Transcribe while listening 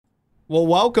Well,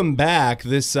 welcome back.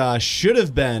 This should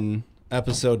have been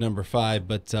episode number 5,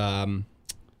 but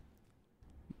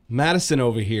Madison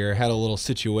over here had a little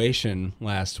situation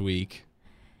last week.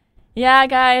 Yeah,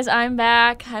 guys, I'm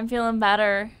back. I'm feeling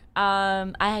better.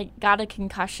 I got a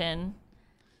concussion.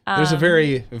 There's a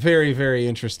very, very, very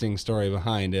interesting story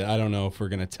behind it. I don't know if we're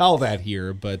going to tell that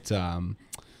here, but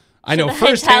I know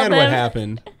firsthand what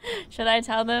happened. Should I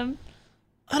tell them?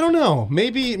 I don't know.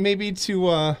 Maybe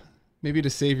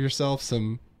to save yourself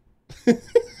some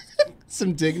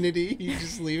some dignity, you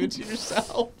just leave it to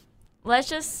yourself. Let's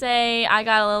just say I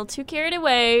got a little too carried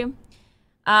away.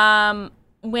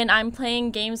 When I'm playing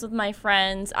games with my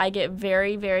friends, I get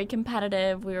very, very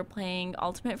competitive. We were playing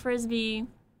Ultimate Frisbee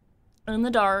in the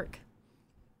dark.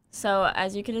 So,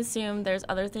 as you can assume, there's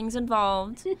other things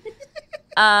involved.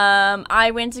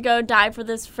 I went to go dive for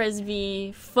this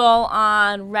Frisbee, full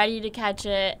on, ready to catch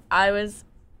it. I was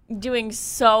doing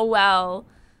so well.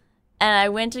 And I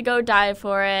went to go dive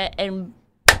for it, and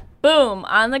boom,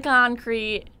 on the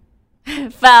concrete,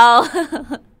 fell.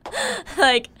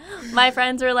 Like, my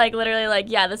friends were, like, literally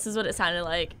like, yeah, this is what it sounded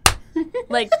like.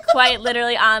 Like, quite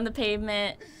literally on the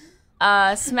pavement,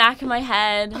 smack in my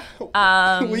head.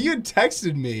 Well, you had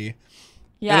texted me.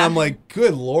 Yeah. And I'm like,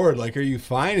 good Lord, like, are you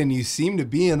fine? And you seem to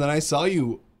be. And then I saw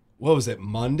you, what was it,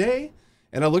 Monday?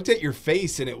 And I looked at your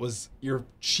face, and it was, your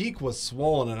cheek was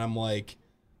swollen. And I'm like,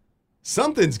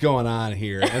 something's going on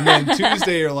here. And then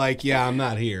Tuesday, you're like, yeah, I'm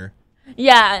not here.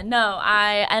 Yeah, no,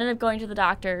 I ended up going to the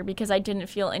doctor because I didn't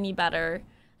feel any better.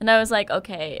 And I was like,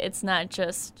 okay, it's not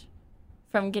just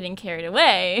from getting carried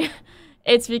away.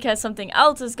 It's because something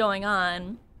else is going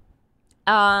on.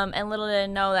 And little did I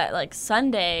know that, like,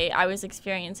 Sunday I was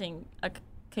experiencing a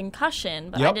concussion,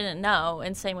 but I didn't know,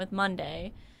 and same with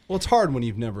Monday. Well, it's hard when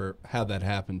you've never had that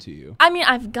happen to you. I mean,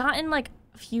 I've gotten, like,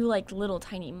 a few, like, little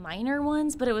tiny minor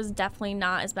ones, but it was definitely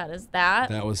not as bad as that.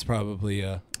 That was probably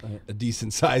a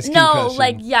decent-sized concussion. No,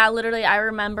 like, yeah, literally, I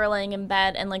remember laying in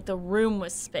bed, and, like, the room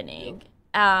was spinning.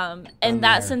 And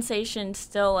that sensation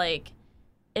still, like,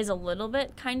 is a little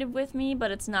bit kind of with me,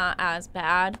 but it's not as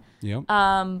bad. Yep.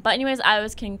 But anyways, I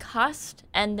was concussed,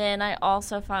 and then I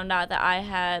also found out that I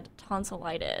had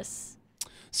tonsillitis.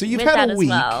 So you've had a week.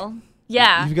 Well.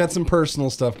 Yeah. You've got some personal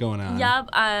stuff going on.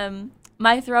 Yep.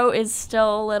 My throat is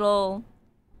still a little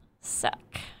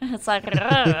sick. It's like,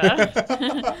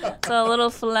 it's a little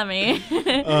phlegmy.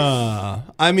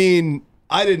 I mean,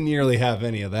 I didn't nearly have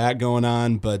any of that going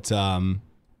on, but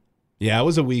yeah, it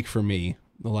was a week for me.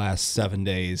 The last 7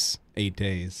 days, 8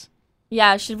 days.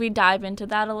 Yeah, should we dive into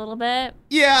that a little bit?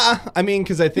 Yeah, I mean,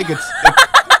 because I think it's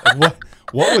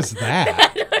what was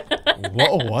that?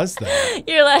 What was that?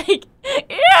 You're like,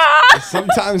 yeah.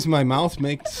 Sometimes my mouth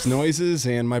makes noises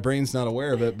and my brain's not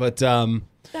aware of it, but that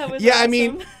was yeah, awesome. I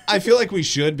mean, I feel like we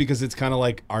should, because it's kind of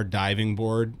like our diving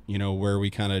board, you know, where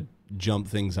we kind of jump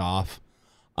things off.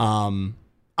 I'm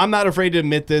not afraid to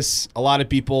admit this. A lot of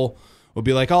people will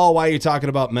be like, oh, why are you talking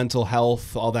about mental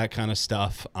health, all that kind of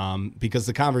stuff, because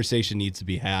the conversation needs to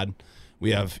be had.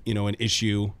 We have, you know, an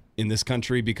issue in this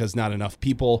country because not enough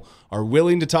people are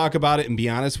willing to talk about it and be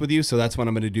honest with you, so that's what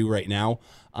I'm going to do right now.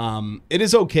 It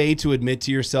is okay to admit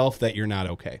to yourself that you're not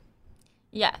okay.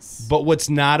 Yes. But what's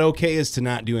not okay is to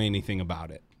not do anything about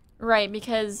it. Right,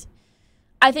 because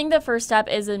I think the first step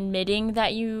is admitting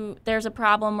that there's a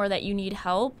problem or that you need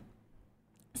help.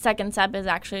 Second step is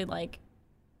actually, like,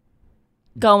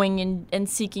 going and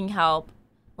seeking help,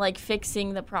 like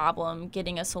fixing the problem,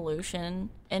 getting a solution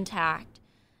intact.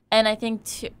 And I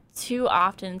think too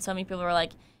often so many people are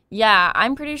like, yeah,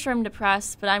 I'm pretty sure I'm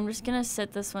depressed, but I'm just going to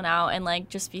sit this one out and, like,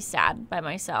 just be sad by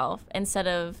myself instead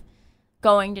of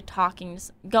going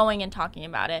and talking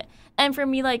about it. And for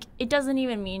me, like, it doesn't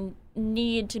even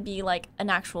need to be, like, an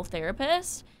actual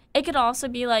therapist. It could also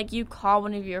be, like, you call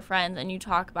one of your friends and you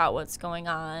talk about what's going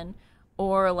on,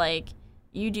 or, like,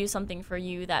 you do something for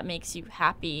you that makes you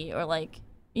happy, or, like,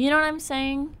 you know what I'm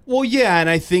saying? Well, yeah, and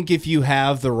I think if you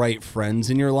have the right friends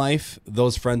in your life,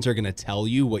 those friends are going to tell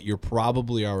you what you're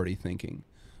probably already thinking.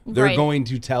 They're going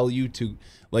to tell you to,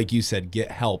 like you said,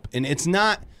 get help. And it's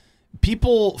not,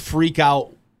 people freak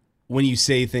out when you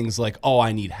say things like, oh,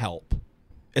 I need help.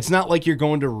 It's not like you're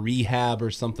going to rehab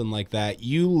or something like that.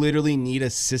 You literally need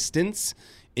assistance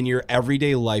in your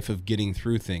everyday life of getting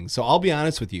through things. So I'll be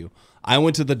honest with you. I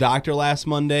went to the doctor last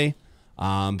Monday.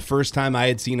 First time I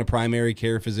had seen a primary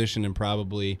care physician in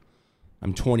probably,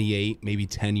 I'm 28, maybe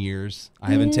 10 years. I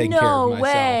haven't taken care of myself.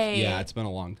 Way. Yeah, it's been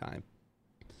a long time.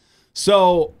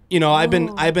 So, you know, I've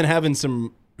been having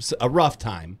a rough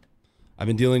time. I've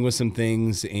been dealing with some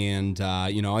things, and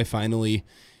you know, I finally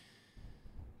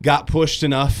got pushed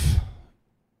enough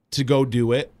to go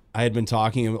do it. I had been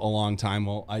talking a long time.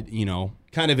 Well,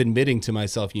 kind of admitting to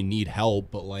myself you need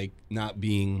help, but like not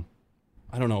being,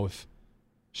 I don't know if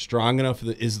strong enough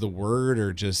is the word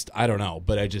or just, I don't know,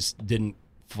 but I just didn't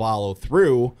follow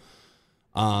through.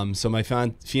 So my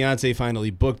fiance finally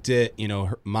booked it.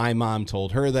 My mom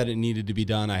told her that it needed to be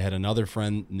done. I had another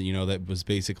friend, that was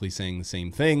basically saying the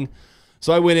same thing.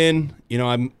 So I went in,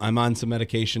 I'm on some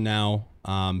medication now.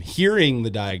 Hearing the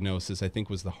diagnosis, I think,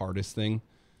 was the hardest thing.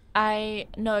 I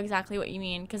know exactly what you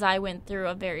mean because I went through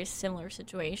a very similar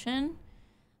situation.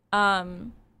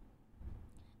 And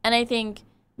I think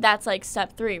that's like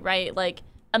step 3, right? Like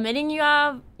admitting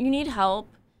you need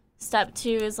help. Step 2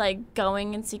 is like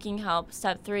going and seeking help.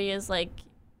 Step 3 is like,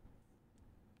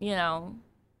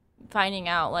 finding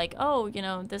out like, oh,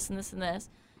 this and this and this.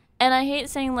 And I hate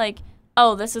saying like,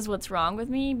 oh, this is what's wrong with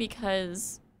me,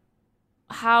 because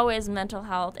how is mental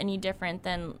health any different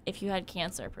than if you had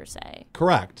cancer per se?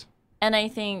 Correct. And I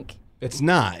think it's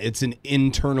not. It's an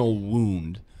internal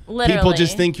wound. Literally. People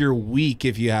just think you're weak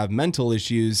if you have mental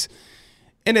issues.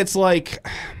 And it's like,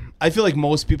 I feel like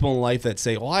most people in life that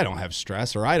say, well, I don't have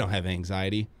stress or I don't have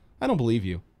anxiety, I don't believe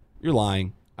you. You're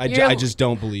lying. I just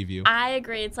don't believe you. I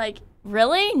agree. It's like,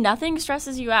 really? Nothing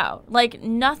stresses you out. Like,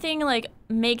 nothing, like,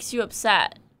 makes you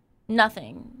upset.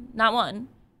 Nothing. Not one.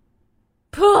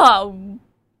 Oh,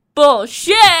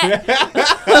 bullshit.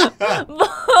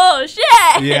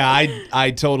 Bullshit. Yeah,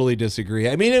 I totally disagree.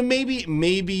 I mean, and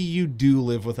maybe you do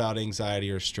live without anxiety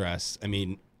or stress. I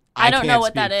mean, I don't know can't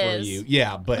what that speak for is. you.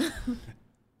 Yeah, but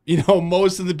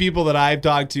most of the people that I've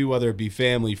talked to, whether it be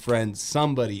family, friends,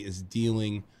 somebody is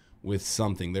dealing with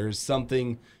something. There's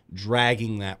something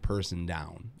dragging that person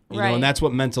down. You know, and that's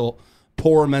what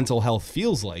poor mental health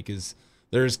feels like, is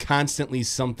there's constantly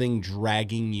something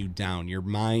dragging you down. Your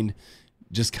mind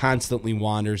just constantly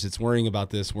wanders. It's worrying about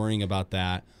this, worrying about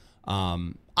that.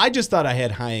 I just thought I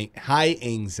had high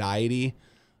anxiety.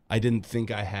 I didn't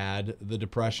think I had the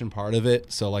depression part of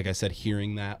it. So like I said,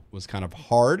 hearing that was kind of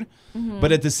hard. Mm-hmm.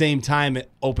 But at the same time, it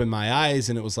opened my eyes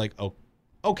and it was like, oh,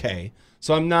 okay.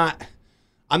 So I'm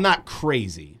not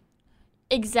crazy.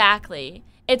 Exactly.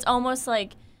 It's almost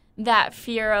like that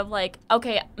fear of like,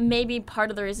 okay, maybe part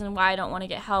of the reason why I don't want to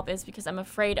get help is because I'm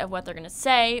afraid of what they're going to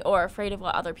say or afraid of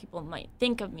what other people might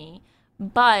think of me.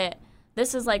 But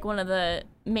this is like one of the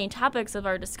main topics of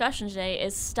our discussion today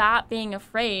is stop being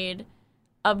afraid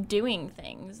of doing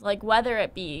things, like whether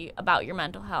it be about your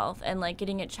mental health and like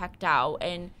getting it checked out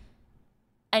and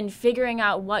figuring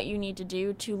out what you need to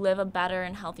do to live a better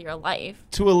and healthier life.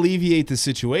 To alleviate the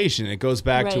situation. It goes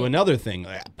back to another thing.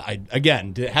 I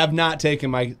again, have not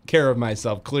taken care of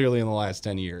myself clearly in the last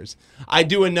 10 years. I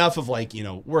do enough of like,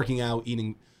 working out,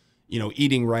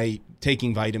 eating right,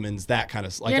 taking vitamins, that kind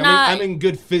of like I'm in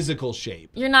good physical shape.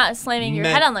 You're not slamming your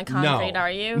head on the concrete,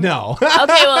 are you? No. Okay,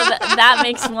 well that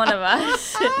makes one of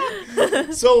us.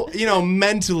 So,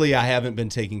 mentally I haven't been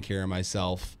taking care of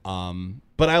myself.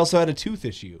 But I also had a tooth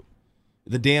issue.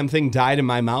 The damn thing died in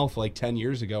my mouth like 10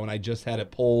 years ago, and I just had it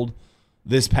pulled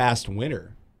this past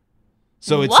winter.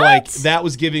 So it's like that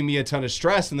was giving me a ton of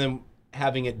stress, and then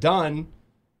having it done,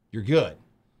 you're good.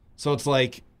 So it's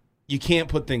like you can't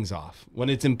put things off. When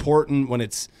it's important, when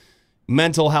it's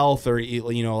mental health or,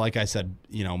 like I said,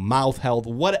 mouth health,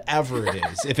 whatever it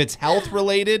is. If it's health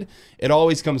related, it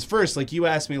always comes first. Like you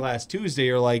asked me last Tuesday,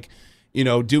 you're like,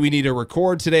 do we need to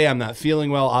record today? I'm not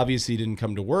feeling well. Obviously, didn't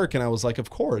come to work. And I was like, of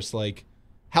course, like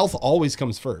health always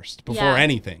comes first before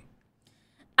anything.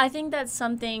 I think that's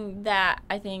something that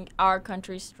I think our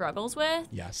country struggles with.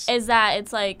 Yes. Is that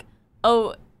it's like,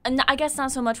 oh, and I guess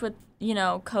not so much with,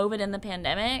 COVID and the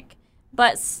pandemic,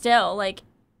 but still, like,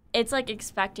 it's like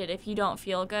expected. If you don't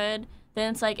feel good,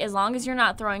 then it's like, as long as you're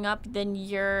not throwing up, then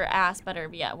your ass better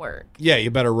be at work. Yeah,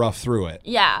 you better rough through it.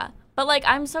 Yeah. But, like,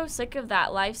 I'm so sick of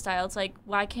that lifestyle. It's like,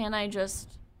 why can't I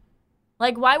just,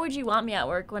 like, why would you want me at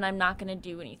work when I'm not going to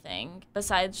do anything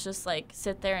besides just, like,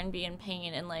 sit there and be in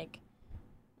pain and, like,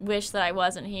 wish that I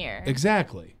wasn't here?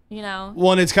 Exactly.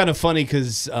 Well, and it's kind of funny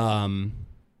because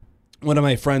one of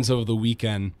my friends over the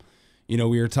weekend, we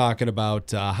were talking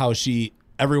about how she,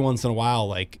 every once in a while,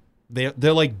 like,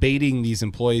 they're like baiting these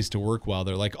employees to work well.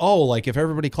 They're like, oh, like, if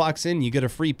everybody clocks in, you get a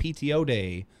free PTO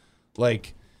day.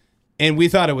 Like... And we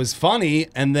thought it was funny.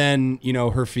 And then,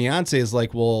 her fiance is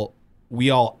like, well,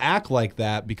 we all act like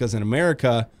that because in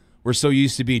America, we're so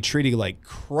used to be treated like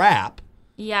crap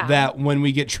that when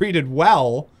we get treated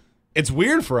well, it's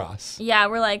weird for us. Yeah,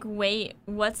 we're like, wait,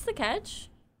 what's the catch?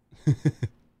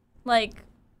 Like,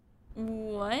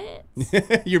 what?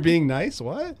 You're being nice?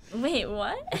 What? Wait,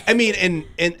 what? I mean,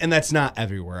 and that's not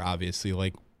everywhere, obviously.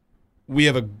 Like, we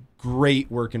have a great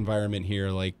work environment here.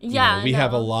 Like, you know, we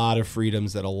have a lot of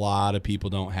freedoms that a lot of people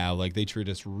don't have. Like, they treat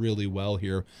us really well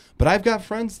here. But I've got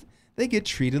friends, they get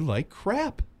treated like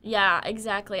crap. Yeah,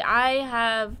 exactly.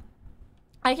 I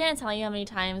can't tell you how many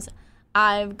times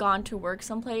I've gone to work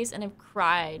someplace and have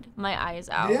cried my eyes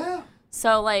out. Yeah.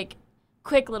 So, like,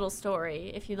 quick little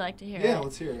story, if you'd like to hear it. Yeah,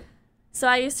 let's hear it. So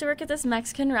I used to work at this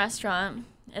Mexican restaurant.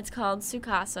 It's called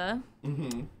Sukasa.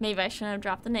 Mm-hmm. Maybe I shouldn't have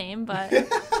dropped the name, but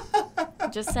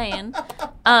just saying.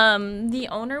 The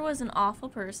owner was an awful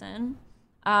person.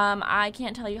 I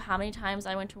can't tell you how many times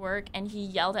I went to work and he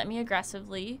yelled at me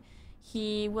aggressively.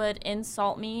 He would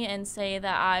insult me and say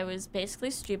that I was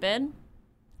basically stupid.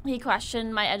 He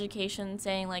questioned my education,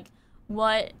 saying, like,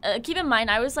 what? Keep in mind,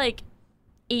 I was, like,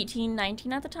 18,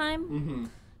 19 at the time. Mm-hmm.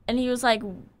 And he was like,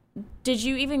 did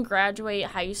you even graduate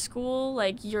high school?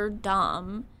 Like, you're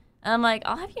dumb. And I'm like,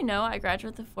 I'll have you know, I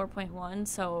graduated with a 4.1,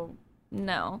 so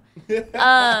no.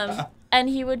 And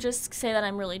he would just say that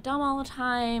I'm really dumb all the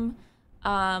time.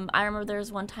 I remember there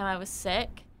was one time I was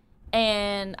sick,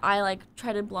 and I, like,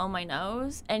 tried to blow my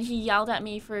nose, and he yelled at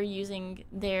me for using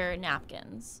their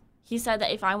napkins. He said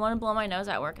that if I want to blow my nose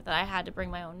at work, that I had to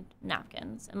bring my own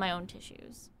napkins and my own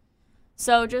tissues.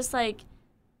 So just, like,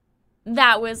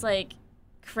 that was, like,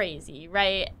 crazy,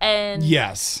 right? And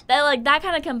yes, that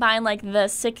kind of combined, like, the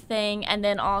sick thing and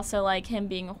then also, like, him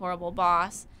being a horrible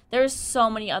boss. There was so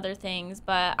many other things,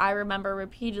 but I remember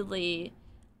repeatedly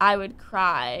I would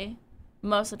cry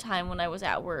most of the time when I was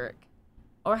at work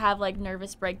or have, like,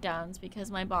 nervous breakdowns because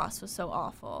my boss was so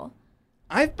awful.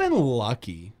 I've been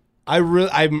lucky.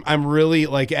 I'm really,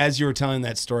 like, as you were telling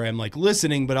that story, I'm, like,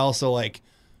 listening, but also, like,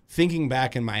 thinking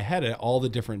back in my head at all the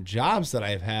different jobs that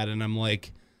I've had, and I'm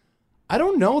like, I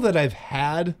don't know that I've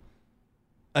had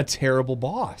a terrible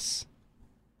boss.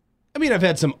 I mean, I've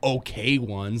had some okay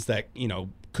ones that, you know,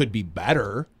 could be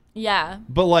better. Yeah.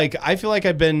 But, like, I feel like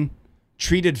I've been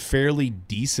treated fairly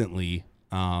decently.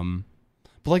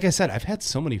 But like I said, I've had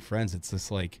so many friends. It's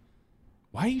just like,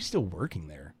 why are you still working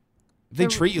there? If they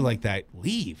treat you like that,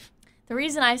 leave. The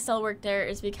reason I still work there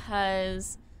is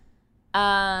because...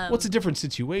 What's a different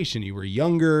situation? You were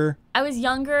younger. I was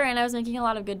younger, and I was making a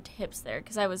lot of good tips there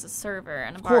because I was a server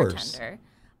and a bartender.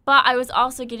 But I was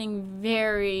also getting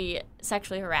very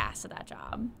sexually harassed at that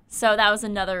job. So that was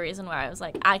another reason why I was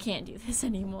like, I can't do this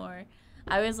anymore.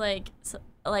 I was like,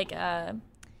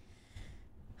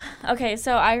 okay,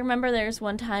 so I remember there's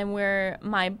one time where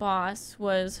my boss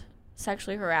was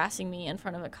sexually harassing me in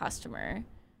front of a customer.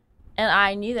 And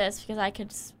I knew this because I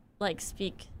could, like,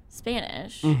 speak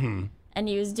Spanish. Mm-hmm. And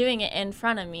he was doing it in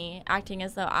front of me, acting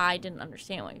as though I didn't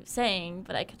understand what he was saying,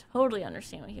 but I could totally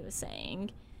understand what he was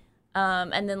saying.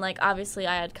 And then, like, obviously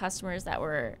I had customers that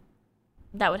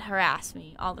would harass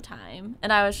me all the time.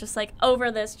 And I was just, like,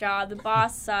 over this job. The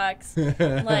boss sucks.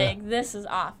 Like, this is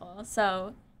awful.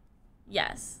 So,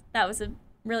 yes, that was a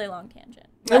really long tangent.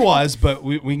 It was, but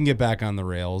we can get back on the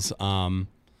rails.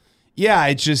 Yeah,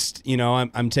 it's just, you know,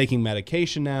 I'm taking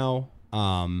medication now.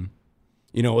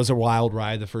 You know, it was a wild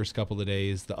ride the first couple of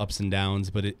days, the ups and downs,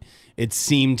 but it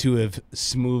seemed to have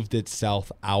smoothed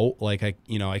itself out. Like, I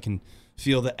can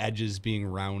feel the edges being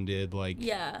rounded. Like,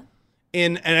 yeah.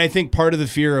 And I think part of the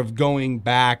fear of going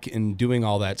back and doing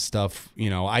all that stuff, you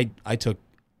know, I took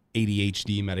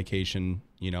ADHD medication,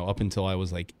 you know, up until I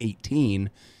was like 18,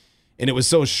 and it was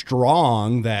so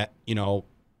strong that, you know,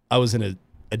 I was in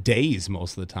a daze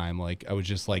most of the time. Like, I was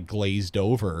just, like, glazed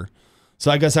over. So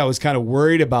I guess I was kind of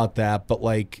worried about that, but,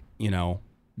 like, you know,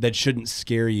 that shouldn't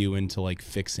scare you into, like,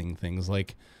 fixing things.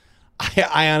 Like,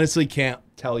 I honestly can't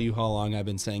tell you how long I've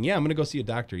been saying, yeah, I'm going to go see a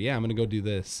doctor. Yeah, I'm going to go do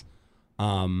this.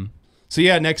 So,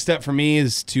 yeah, next step for me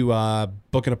is to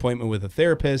book an appointment with a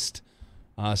therapist,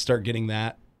 start getting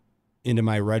that into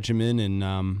my regimen.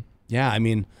 And, yeah, I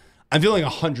mean, I'm feeling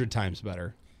 100 times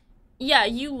better. Yeah,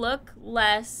 you look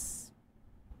less...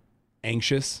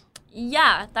 anxious.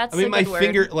 Yeah, that's a good word. I mean, my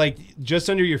finger, like, just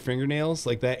under your fingernails,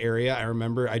 like that area, I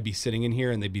remember I'd be sitting in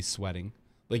here and they'd be sweating.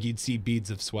 Like, you'd see beads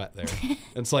of sweat there.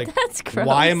 It's like, that's gross.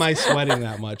 Why am I sweating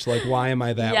that much? Like, why am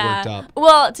I that worked up?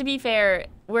 Well, to be fair,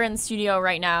 we're in the studio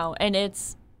right now, and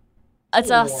it's a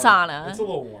sauna. It's a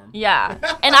little warm. Yeah,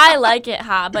 and I like it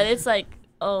hot, but it's, like,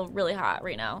 really hot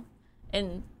right now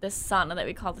in this sauna that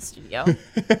we call the studio.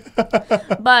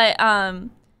 But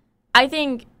I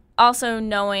think also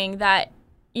knowing that,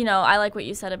 you know, I like what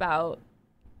you said about,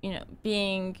 you know,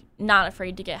 being not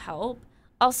afraid to get help.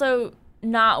 Also,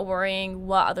 not worrying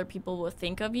what other people will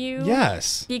think of you.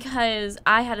 Yes. Because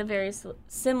I had a very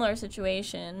similar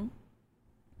situation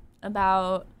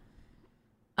about,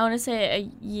 I want to say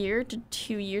a year to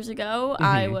 2 years ago. Mm-hmm.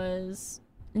 I was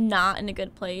not in a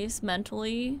good place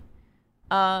mentally.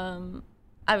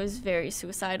 I was very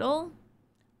suicidal.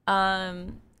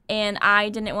 And I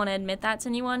didn't want to admit that to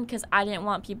anyone because I didn't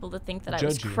want people to think that I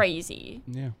was crazy.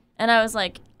 Yeah. And I was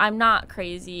like, I'm not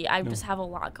crazy. I just have a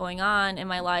lot going on in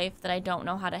my life that I don't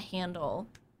know how to handle.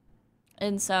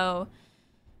 And so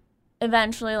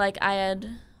eventually, like, I had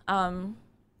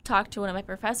talked to one of my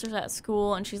professors at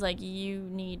school, and she's like, you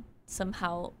need some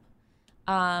help.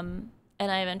 And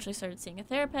I eventually started seeing a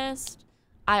therapist.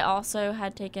 I also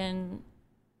had taken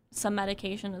some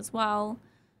medication as well.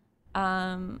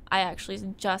 I actually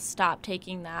just stopped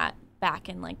taking that back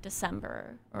in like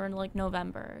December or in like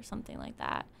November or something like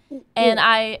that. And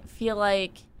I feel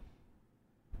like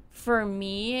for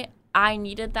me, I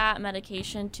needed that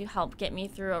medication to help get me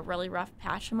through a really rough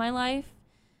patch in my life.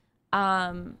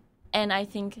 And I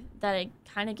think that it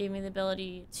kind of gave me the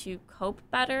ability to cope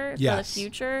better for the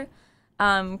future.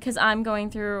 Because I'm going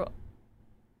through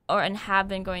and have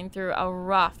been going through a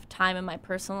rough time in my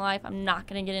personal life. I'm not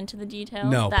going to get into the details.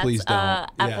 No, please don't.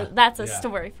 That's a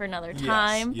story for another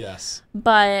time. Yes.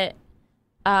 But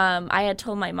I had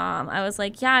told my mom, I was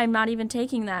like, yeah, I'm not even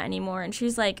taking that anymore. And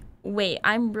she's like, wait,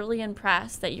 I'm really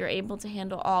impressed that you're able to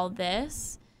handle all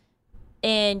this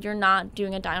and you're not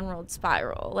doing a downward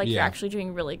spiral. Like, you're actually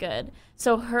doing really good.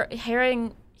 So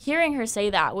hearing her say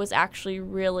that was actually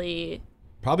really...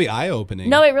 Probably eye-opening.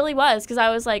 No, it really was, because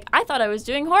I was like, I thought I was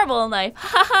doing horrible in life.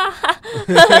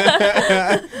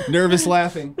 Nervous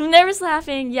laughing. Nervous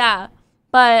laughing, yeah.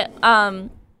 But,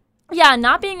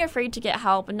 not being afraid to get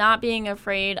help, not being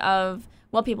afraid of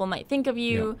what people might think of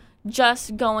you,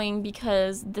 just going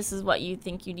because this is what you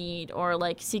think you need, or,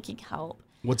 like, seeking help.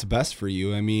 What's best for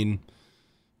you? I mean,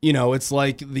 you know, it's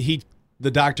like the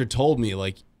doctor told me,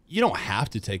 like, you don't have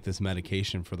to take this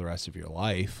medication for the rest of your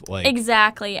life. Like,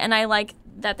 exactly. And I like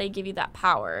that they give you that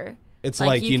power. It's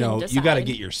like you know, you got to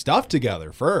get your stuff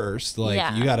together first.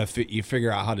 Like, you got to you figure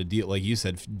out how to deal, like you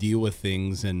said, deal with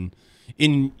things. And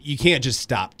you can't just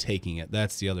stop taking it.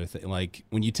 That's the other thing. Like,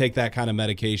 when you take that kind of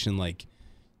medication, like,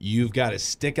 you've got to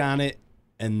stick on it.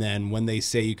 And then when they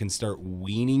say you can start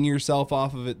weaning yourself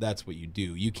off of it, that's what you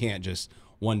do. You can't just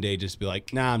one day just be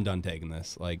like, nah, I'm done taking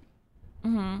this. Like,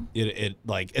 it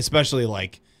like, especially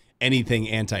like anything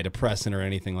antidepressant or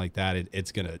anything like that,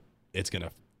 it's gonna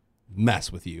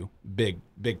mess with you big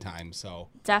time. So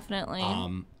definitely.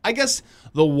 I guess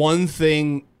the one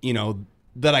thing, you know,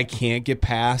 that I can't get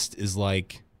past is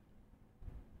like,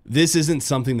 this isn't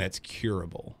something that's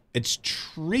curable. It's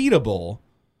treatable,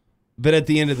 but at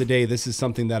the end of the day, this is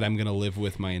something that I'm gonna live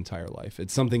with my entire life.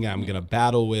 It's something I'm gonna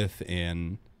battle with,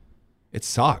 and it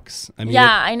sucks. I mean,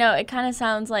 I know. It kind of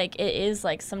sounds like it is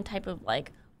like some type of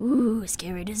like, ooh,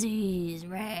 scary disease,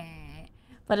 rah.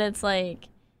 But it's like,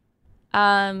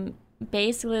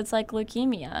 basically it's like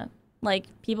leukemia. Like,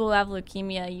 people who have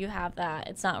leukemia, you have that.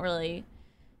 It's not really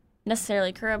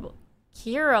necessarily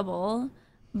curable,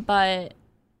 but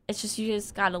it's just, you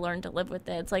just got to learn to live with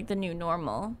it. It's like the new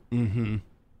normal. Mm-hmm.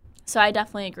 So I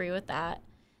definitely agree with that.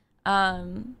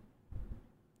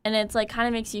 And it's like kind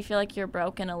of makes you feel like you're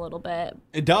broken a little bit.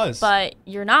 It does. But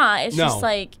you're not. It's just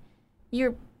like,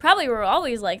 you probably were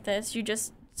always like this. You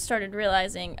just started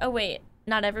realizing, oh, wait,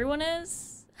 not everyone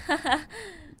is.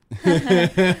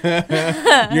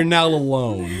 You're not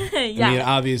alone. Yeah. I mean,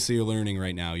 obviously you're learning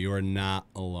right now. You are not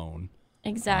alone.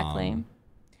 Exactly.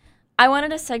 I wanted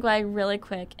to segue really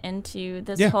quick into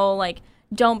this whole, like,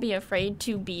 don't be afraid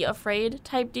to be afraid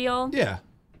type deal. Yeah.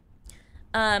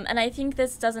 And I think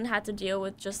this doesn't have to deal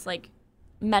with just, like,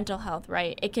 mental health,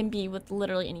 right? It can be with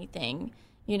literally anything.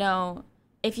 You know,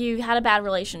 if you had a bad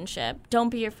relationship, don't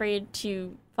be afraid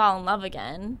to fall in love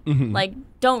again. Mm-hmm. Like,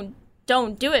 don't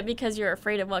do it because you're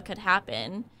afraid of what could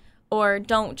happen. Or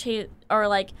don't chase, or,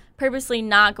 like, purposely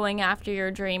not going after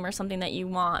your dream or something that you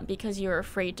want because you're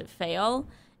afraid to fail.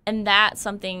 And that's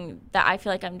something that I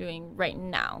feel like I'm doing right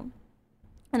now.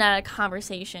 And I had a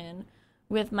conversation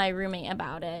with my roommate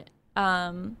about it.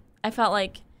 I felt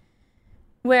like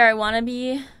where I want to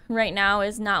be right now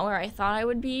is not where I thought I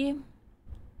would be.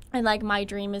 And, like, my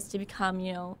dream is to become,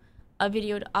 you know, a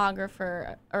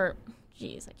videographer, or,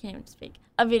 geez, I can't even speak.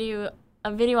 A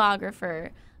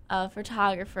videographer, a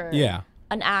photographer,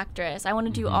 an actress. I want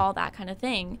to do all that kind of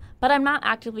thing. But I'm not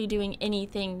actively doing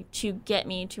anything to get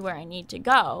me to where I need to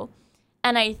go.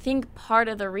 And I think part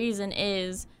of the reason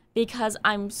is because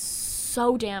I'm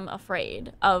so damn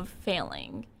afraid of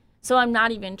failing. So I'm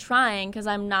not even trying because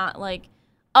I'm not like,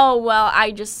 oh, well,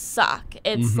 I just suck.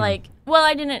 It's like, well,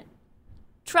 I didn't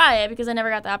try it because I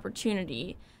never got the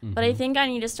opportunity. But I think I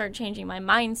need to start changing my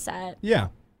mindset. Yeah.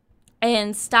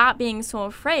 And stop being so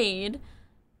afraid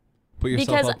Put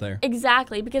yourself out there.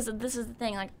 Exactly, because this is the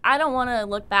thing. Like, I don't want to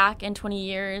look back in 20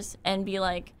 years and be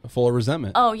like, full of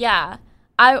resentment. Oh yeah,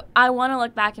 I want to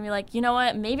look back and be like, you know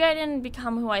what? Maybe I didn't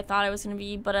become who I thought I was going to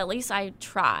be, but at least I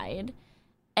tried,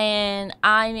 and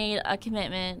I made a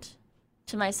commitment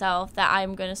to myself that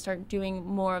I'm going to start doing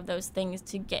more of those things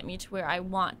to get me to where I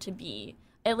want to be.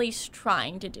 At least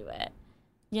trying to do it,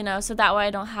 you know, so that way I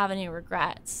don't have any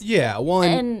regrets. Yeah, well,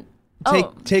 and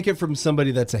take it from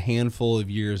somebody that's a handful of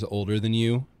years older than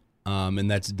you,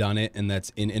 and that's done it, and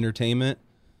that's in entertainment.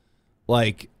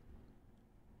 Like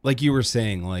you were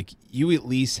saying, like, you at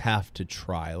least have to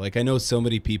try. Like, I know so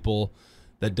many people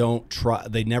that don't try,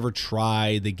 they never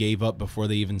try, they gave up before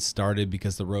they even started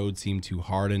because the road seemed too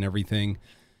hard and everything.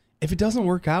 If it doesn't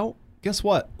work out, guess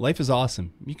what? Life is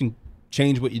awesome. You can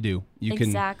change what you do. You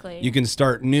can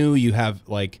start new. You have,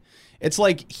 like, it's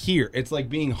like here. It's like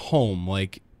being home.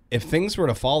 Like, if things were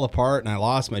to fall apart and I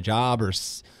lost my job or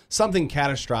something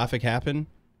catastrophic happened,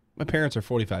 my parents are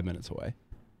 45 minutes away.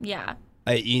 Yeah.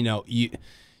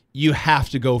 You have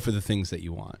to go for the things that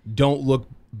you want. Don't look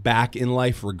back in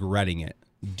life regretting it.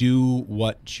 Do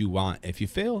what you want. If you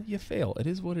fail, you fail. It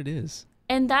is what it is.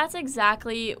 And that's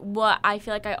exactly what I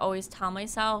feel like I always tell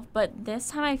myself. But this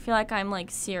time I feel like I'm, like,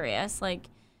 serious. Like,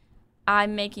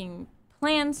 I'm making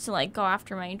plans to, like, go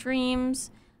after my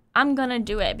dreams. I'm going to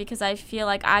do it because I feel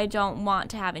like I don't want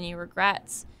to have any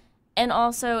regrets. And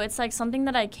also, it's, like, something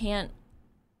that I can't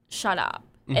shut up.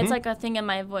 Mm-hmm. It's, like, a thing in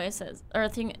my voices or a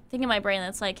thing in my brain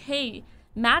that's like, hey,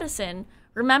 Madison,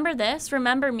 remember this,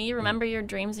 remember me, remember your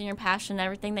dreams and your passion,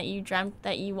 everything that you dreamt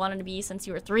that you wanted to be since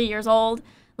you were 3 years old.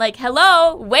 Like,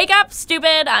 hello, wake up,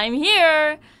 stupid, I'm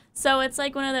here. So it's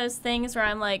like one of those things where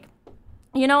I'm like,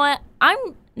 you know what? I'm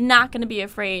not going to be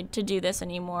afraid to do this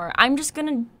anymore. I'm just going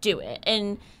to do it.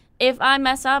 And if I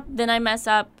mess up, then I mess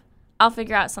up. I'll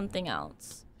figure out something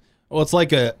else. Well, it's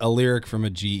like a lyric from a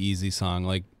G-Eazy song.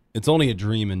 Like, it's only a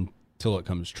dream until it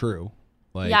comes true.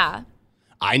 Like, yeah.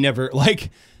 I never,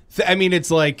 like, I mean, it's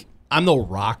like, I'm no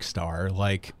rock star.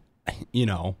 Like, you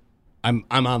know, I'm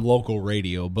on local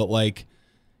radio. But, like,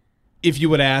 if you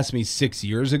would ask me 6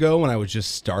 years ago when I was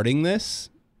just starting this,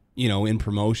 you know, in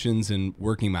promotions and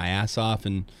working my ass off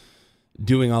and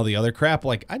doing all the other crap,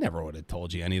 like, I never would have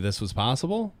told you any of this was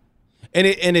possible. And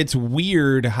it's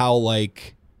weird how,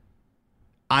 like,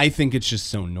 I think it's just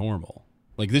so normal.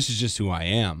 Like, this is just who I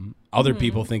am. Other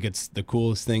people think it's the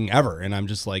coolest thing ever. And I'm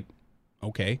just like,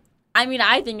 okay. I mean,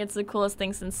 I think it's the coolest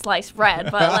thing since sliced bread,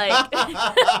 but, like,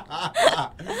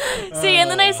 see, and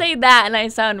then I say that and I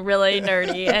sound really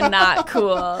nerdy and not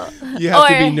cool. You have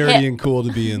to be nerdy and cool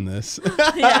to be in this.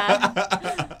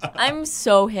 Yeah. I'm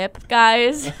so hip,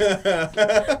 guys.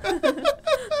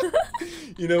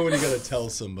 You know when you got to tell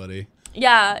somebody.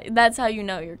 Yeah, that's how you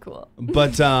know you're cool.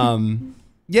 But,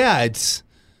 yeah,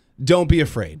 don't be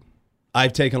afraid.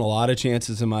 I've taken a lot of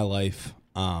chances in my life,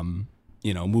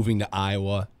 you know, moving to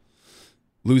Iowa,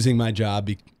 losing my job,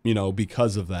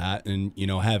 because of that, and, you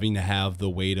know, having to have the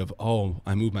weight of, oh,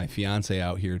 I moved my fiance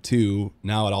out here too.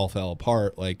 Now it all fell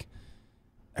apart. Like,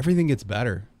 everything gets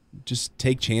better. Just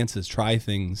take chances, try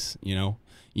things, you know.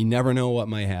 You never know what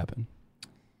might happen.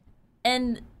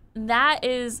 And that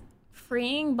is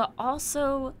freeing, but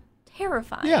also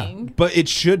terrifying. Yeah, but it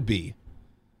should be.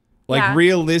 Like,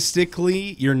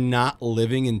 realistically, you're not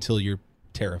living until you're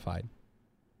terrified.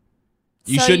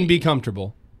 You shouldn't be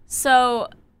comfortable. So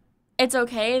it's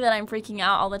okay that I'm freaking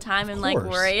out all the time and, like,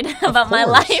 worried about my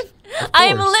life.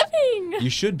 I'm living. You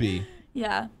should be.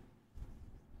 Yeah.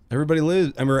 Everybody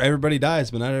lives. I mean, everybody dies,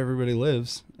 but not everybody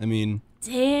lives. I mean,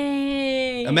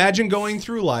 dang. Imagine going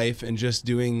through life and just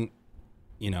doing,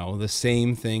 you know, the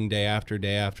same thing day after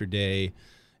day after day,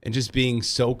 and just being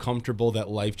so comfortable that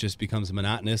life just becomes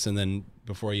monotonous, and then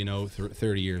before you know,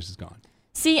 30 years is gone.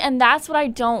 See, and that's what I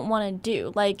don't want to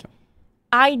do. Like,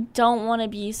 I don't want to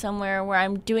be somewhere where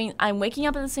I'm waking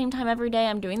up at the same time every day,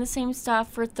 I'm doing the same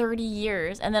stuff for 30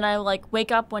 years, and then I, like,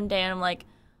 wake up one day and I'm like,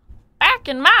 back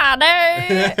in my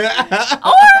day,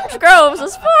 orange groves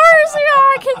as far as the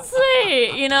eye can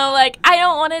see. You know, like, I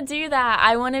don't want to do that.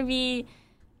 I want to be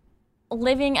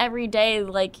living every day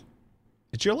like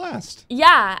it's your last.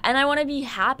 Yeah, and I want to be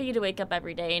happy to wake up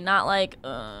every day, not like,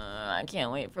 I can't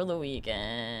wait for the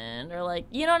weekend, or, like,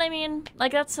 you know what I mean?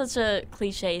 Like, that's such a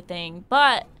cliche thing,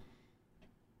 but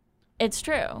it's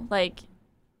true. Like,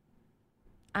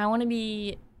 I want to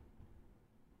be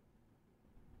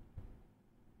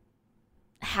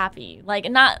happy.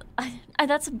 Like, not,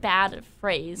 that's a bad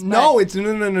phrase. No, it's,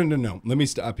 no. Let me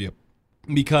stop you.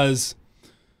 Because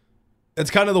it's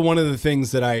kind of one of the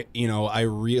things that I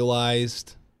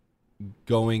realized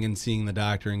going and seeing the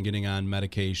doctor and getting on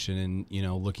medication and, you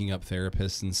know, looking up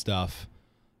therapists and stuff.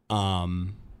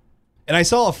 And I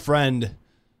saw a friend,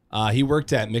 he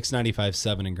worked at Mix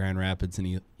 95.7 in Grand Rapids,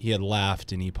 and he had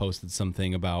left, and he posted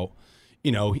something about,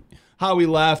 you know, how he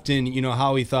left and, you know,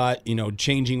 how he thought, you know,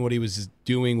 changing what he was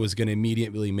doing was going to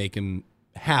immediately make him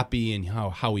happy, and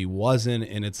how he wasn't.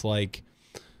 And it's like,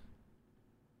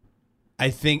 I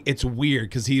think it's weird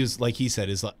because he was, like he said,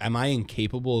 is like, am I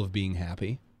incapable of being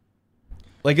happy?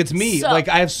 Like, it's me. Like,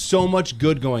 I have so much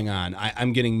good going on.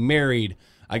 I'm getting married.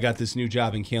 I got this new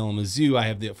job in Kalamazoo. I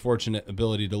have the fortunate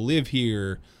ability to live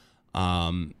here.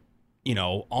 You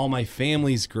know, all my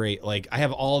family's great. Like, I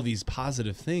have all of these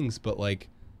positive things, but like,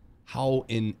 how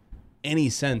in any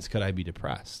sense could I be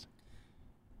depressed?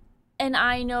 And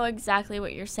I know exactly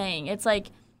what you're saying. It's like,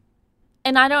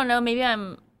 and I don't know, maybe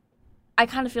I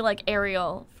kind of feel like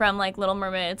Ariel from like Little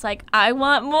Mermaid. It's like, I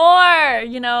want more,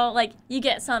 you know, like you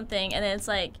get something and it's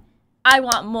like, I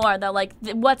want more. That like,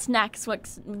 what's next?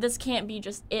 This can't be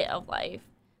just it of life.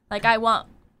 Like I want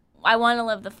to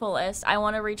live the fullest. I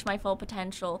want to reach my full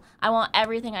potential. I want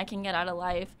everything I can get out of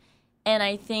life. And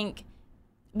I think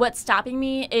what's stopping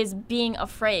me is being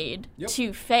afraid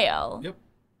to fail. Yep.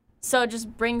 So it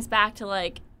just brings back to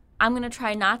like, I'm going to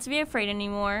try not to be afraid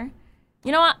anymore.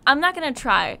 You know what? I'm not going to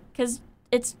try because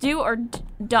it's do or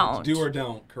don't. It's do or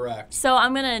don't, correct. So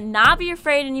I'm going to not be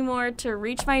afraid anymore to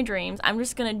reach my dreams. I'm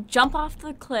just going to jump off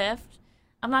the cliff.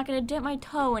 I'm not going to dip my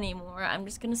toe anymore. I'm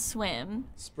just going to swim.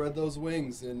 Spread those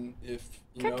wings, and if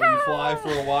you know you fly for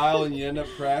a while and you end up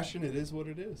crashing, it is what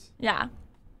it is. Yeah.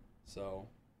 So,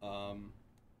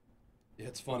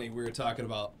 it's funny. We were talking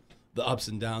about the ups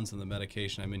and downs of the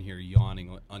medication. I'm in here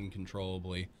yawning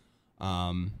uncontrollably.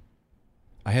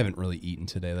 I haven't really eaten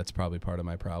today. That's probably part of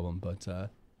my problem, but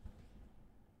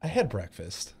I had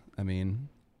breakfast. I mean...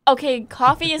 Okay,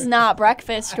 coffee is not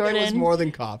breakfast, Jordan. It was more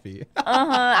than coffee.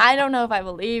 I don't know if I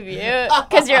believe you,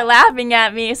 because you're laughing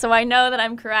at me, so I know that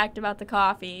I'm correct about the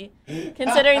coffee.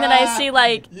 Considering that I see,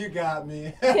 like... You got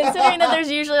me. Considering that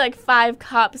there's usually, like, 5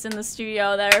 cups in the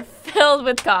studio that are filled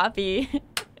with coffee.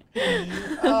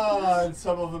 And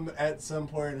some of them at some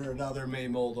point or another may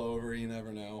mold over. You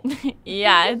never know.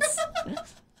 Yeah, it's...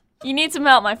 You need some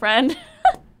help, my friend.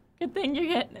 Good thing you're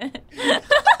getting it.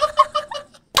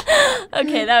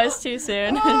 Okay, that was too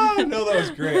soon. No, that was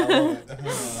great. I love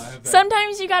it.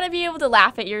 Sometimes you gotta be able to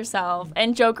laugh at yourself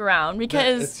and joke around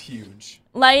because it's huge.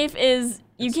 Life is...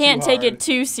 You can't take it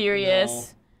too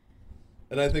serious.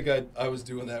 No. And I think I was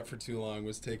doing that for too long,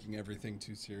 was taking everything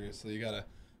too seriously. You gotta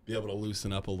be able to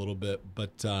loosen up a little bit.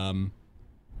 But I'm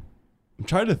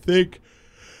trying to think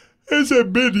as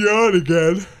I've been yawning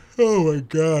again. Oh my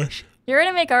gosh. You're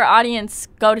gonna make our audience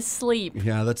go to sleep.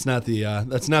 Yeah, that's not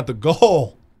the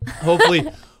goal.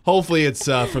 Hopefully it's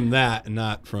from that and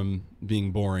not from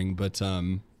being boring. But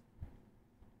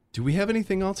do we have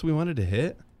anything else we wanted to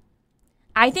hit?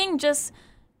 I think just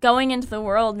going into the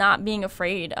world not being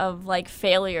afraid of like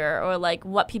failure or like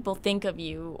what people think of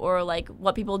you or like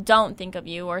what people don't think of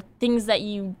you or things that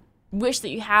you wish that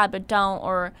you had but don't,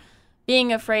 or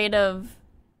being afraid of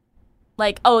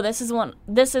like, oh, this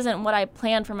isn't what I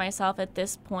planned for myself at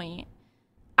this point.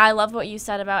 I love what you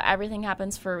said about everything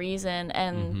happens for a reason,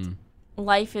 and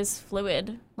life is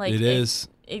fluid. Like it is.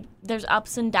 There's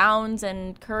ups and downs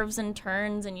and curves and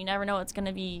turns, and you never know what's going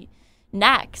to be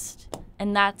next.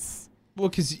 And that's... Well,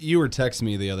 because you were texting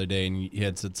me the other day, and you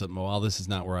had said something, well, this is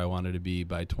not where I wanted to be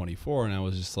by 24, and I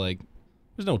was just like,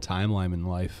 there's no timeline in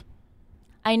life.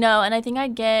 I know, and I think I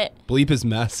get... Bleep is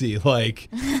messy, like,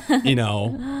 you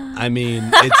know, I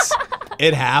mean,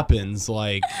 it happens,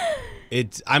 like...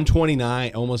 I'm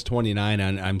 29, almost 29,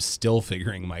 and I'm still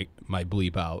figuring my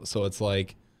bleep out. So it's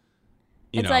like,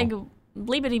 you know. It's like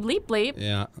bleepity bleep bleep.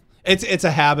 Yeah. It's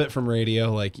a habit from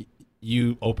radio. Like,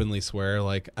 you openly swear.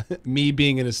 Like, me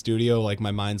being in a studio, like,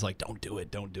 my mind's like, don't do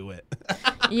it.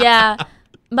 Yeah.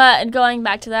 But going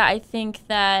back to that, I think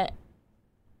that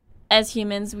as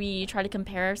humans, we try to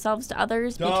compare ourselves to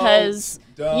others because,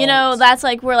 you know, that's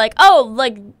like, we're like, oh,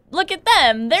 like, look at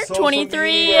them. They're Social 23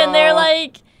 media. And they're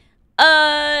like...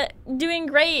 doing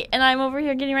great, and I'm over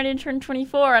here getting ready to turn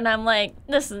 24, and I'm like,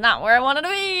 this is not where I wanted to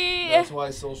be. That's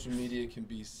why social media can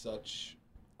be such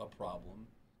a problem.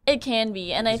 It can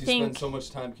be, and I think... You spend so much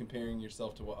time comparing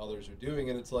yourself to what others are doing,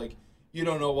 and it's like, you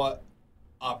don't know what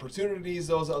opportunities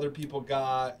those other people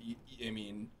got. I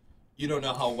mean, you don't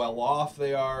know how well off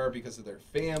they are because of their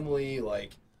family,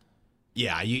 like...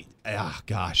 Yeah,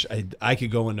 gosh, I could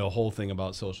go into a whole thing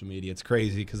about social media. It's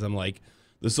crazy, because I'm like...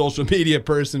 the social media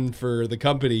person for the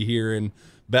company here in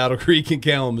Battle Creek and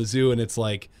Kalamazoo, and it's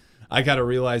like, I got to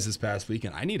realize this past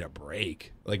weekend, I need a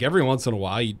break. Like, every once in a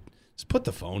while, you Just put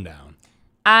the phone down.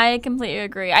 I completely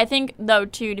agree. I think, though,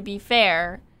 too, to be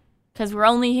fair, because we're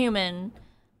only human,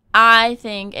 I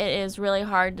think it is really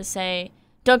hard to say,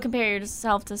 don't compare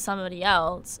yourself to somebody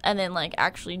else and then, like,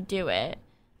 actually do it.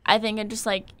 I think it just,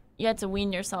 like, you have to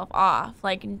wean yourself off.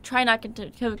 Like, try not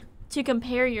to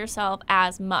compare yourself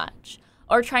as much.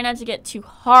 Or try not to get too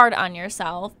hard on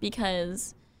yourself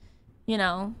because, you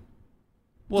know,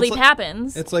 bleep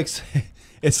happens.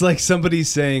 It's like somebody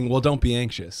saying, well, don't be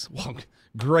anxious. Well,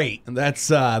 great. That's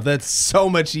so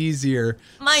much easier.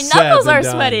 My knuckles are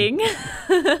sweating.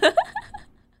 That's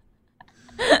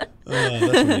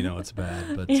when you know it's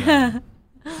bad. But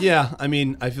yeah, I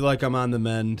mean, I feel like I'm on the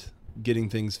mend, getting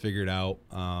things figured out.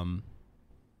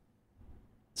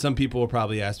 Some people will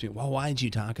probably ask me, well, why did you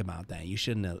talk about that? You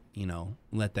shouldn't have,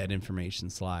 let that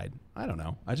information slide. I don't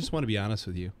know. I just want to be honest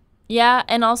with you. Yeah,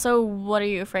 and also, what are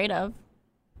you afraid of?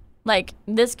 Like,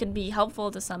 this could be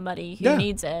helpful to somebody who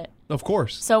needs it. Of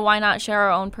course. So why not share our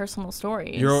own personal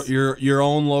stories? Your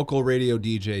own local radio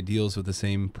DJ deals with the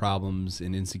same problems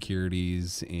and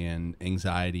insecurities and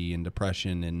anxiety and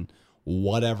depression and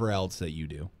whatever else that you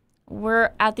do.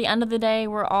 At the end of the day,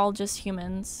 we're all just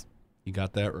humans. You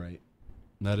got that right.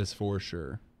 That is for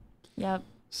sure. Yep.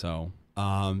 So,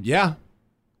 yeah.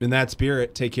 In that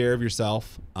spirit, take care of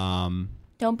yourself.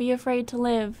 Don't be afraid to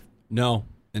live. No.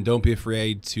 And don't be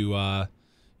afraid to,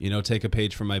 take a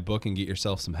page from my book and get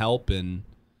yourself some help and,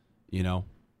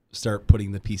 start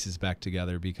putting the pieces back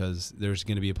together, because there's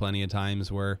going to be plenty of times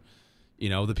where,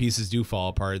 the pieces do fall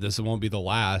apart. This won't be the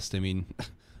last. I mean,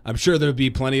 I'm sure there'll be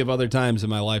plenty of other times in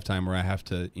my lifetime where I have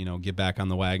to, get back on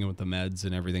the wagon with the meds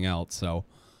and everything else. So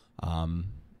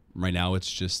right now it's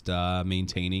just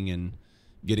maintaining and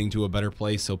getting to a better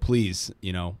place. So please,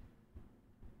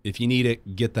 if you need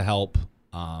it, get the help.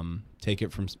 Take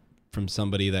it from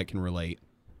somebody that can relate.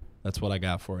 That's what I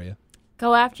got for you.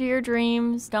 Go after your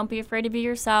dreams. Don't be afraid to be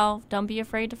yourself. Don't be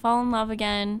afraid to fall in love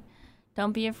again.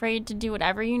 Don't be afraid to do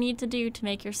whatever you need to do to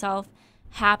make yourself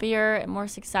happier and more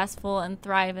successful and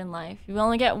thrive in life. You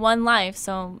only get one life,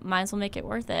 so might as well make it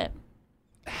worth it.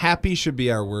 Happy should be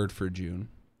our word for June.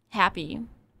 Happy.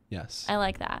 Yes. I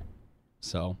like that.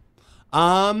 So,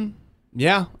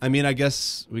 yeah, I mean, I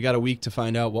guess we got a week to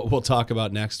find out what we'll talk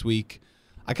about next week.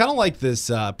 I kind of like this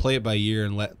play it by ear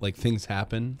and let things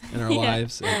happen in our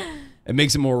lives. It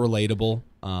makes it more relatable.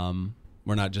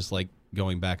 We're not just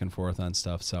going back and forth on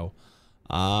stuff. So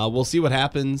we'll see what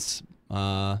happens.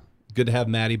 Good to have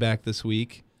Maddie back this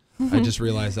week. I just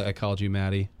realized that I called you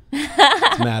Maddie.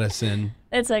 It's Madison.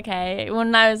 It's okay.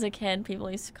 When I was a kid, people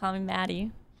used to call me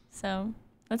Maddie. So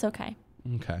that's okay.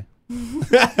 Okay.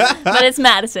 But it's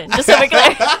Madison, just so we're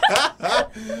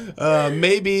clear.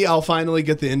 Maybe I'll finally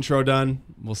get the intro done.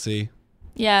 We'll see.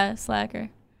 Yeah, slacker.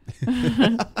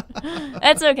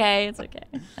 It's okay. It's okay.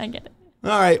 I get it.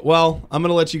 All right. Well, I'm going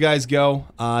to let you guys go.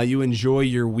 You enjoy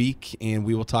your week, and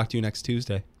we will talk to you next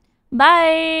Tuesday.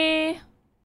 Bye.